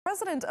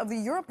President of the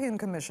European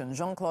Commission,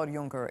 Jean-Claude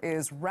Juncker,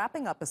 is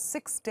wrapping up a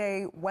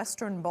 6-day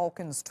Western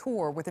Balkans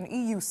tour with an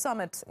EU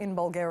summit in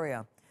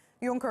Bulgaria.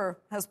 Juncker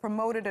has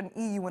promoted an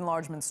EU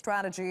enlargement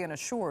strategy and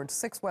assured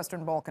 6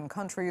 Western Balkan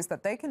countries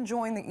that they can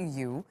join the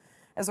EU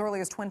as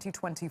early as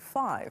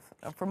 2025.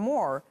 For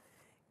more,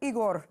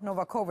 Igor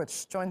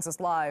Novakovic joins us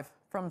live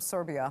from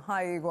Serbia.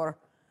 Hi, Igor.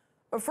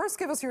 First,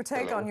 give us your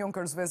take on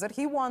Juncker's visit.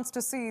 He wants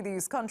to see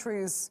these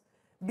countries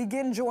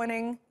begin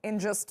joining in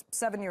just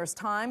 7 years'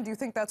 time. Do you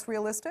think that's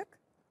realistic?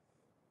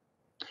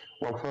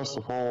 Well, first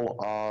of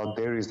all,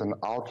 there is an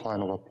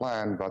outline of a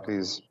plan, but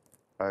is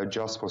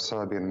just for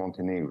Serbia and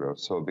Montenegro.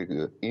 So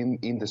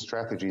in the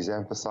strategies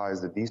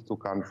emphasized that these 2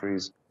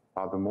 countries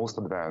are the most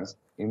advanced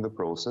in the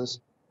process,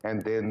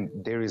 and then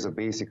there is a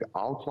basic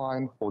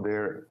outline for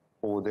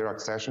their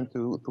accession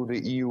to the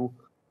EU,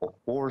 of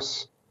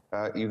course,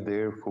 if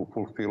they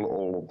fulfill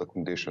all of the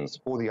conditions.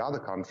 For the other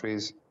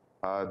countries,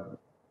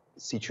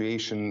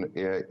 situation,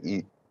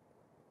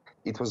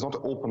 it was not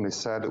openly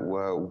said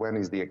when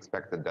is the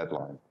expected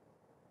deadline.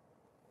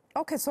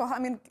 Okay, so I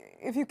mean,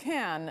 if you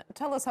can,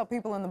 tell us how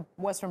people in the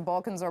Western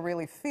Balkans are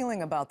really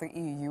feeling about the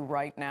EU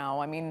right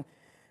now. I mean,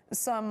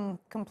 some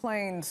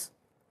complained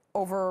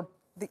over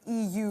the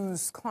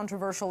EU's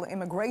controversial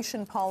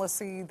immigration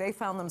policy. They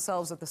found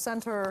themselves at the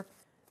center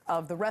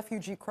of the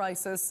refugee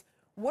crisis.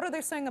 What are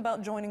they saying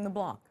about joining the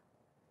bloc?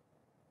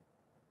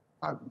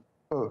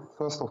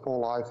 First of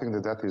all, I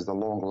think that is the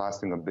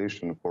long-lasting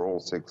ambition for all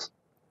 6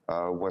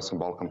 Western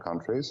Balkan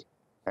countries.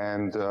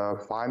 And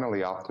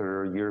finally,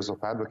 after years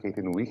of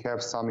advocating, we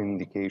have some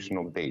indication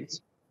of dates.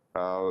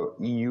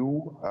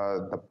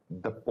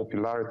 The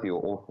popularity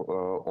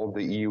of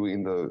the EU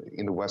in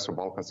the Western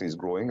Balkans is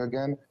growing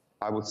again.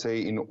 I would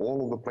say in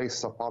all of the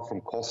places apart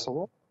from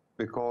Kosovo,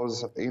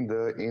 because in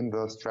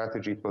the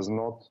strategy it was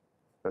not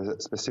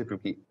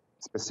specifically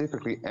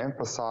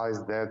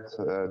emphasized that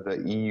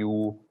the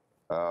EU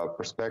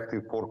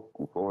perspective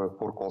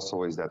for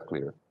Kosovo is that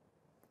clear.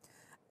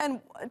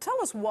 And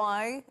tell us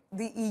why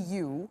the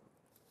EU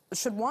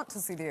should want to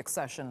see the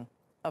accession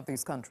of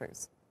these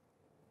countries.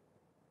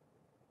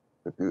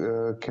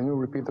 Can you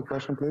repeat the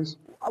question, please?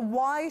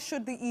 Why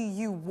should the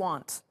EU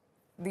want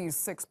these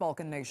 6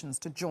 Balkan nations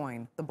to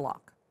join the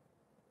bloc?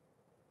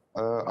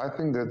 I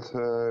think that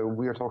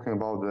we are talking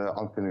about the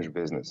unfinished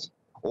business.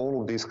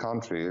 All of these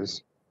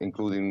countries,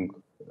 including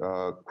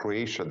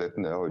Croatia that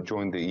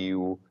joined the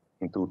EU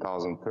in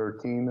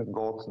 2013,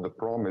 got the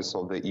promise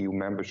of the EU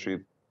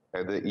membership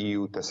at the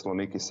EU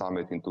Thessaloniki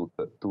Summit in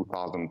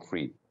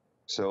 2003.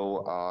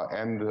 So,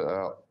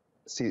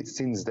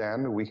 since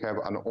then, we have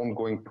an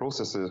ongoing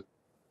process of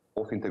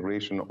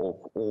integration of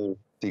all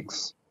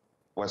 6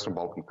 Western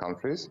Balkan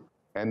countries.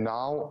 And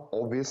now,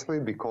 obviously,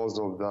 because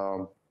of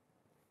the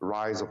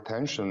rise of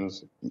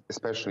tensions,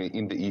 especially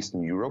in the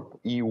Eastern Europe,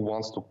 EU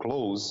wants to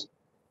close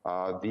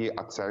the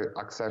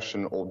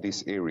accession of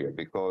this area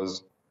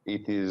because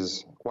it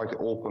is quite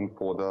open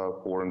for the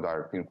foreign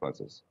direct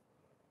influences.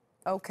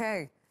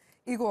 Okay.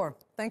 Igor,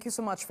 thank you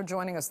so much for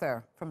joining us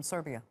there from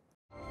Serbia.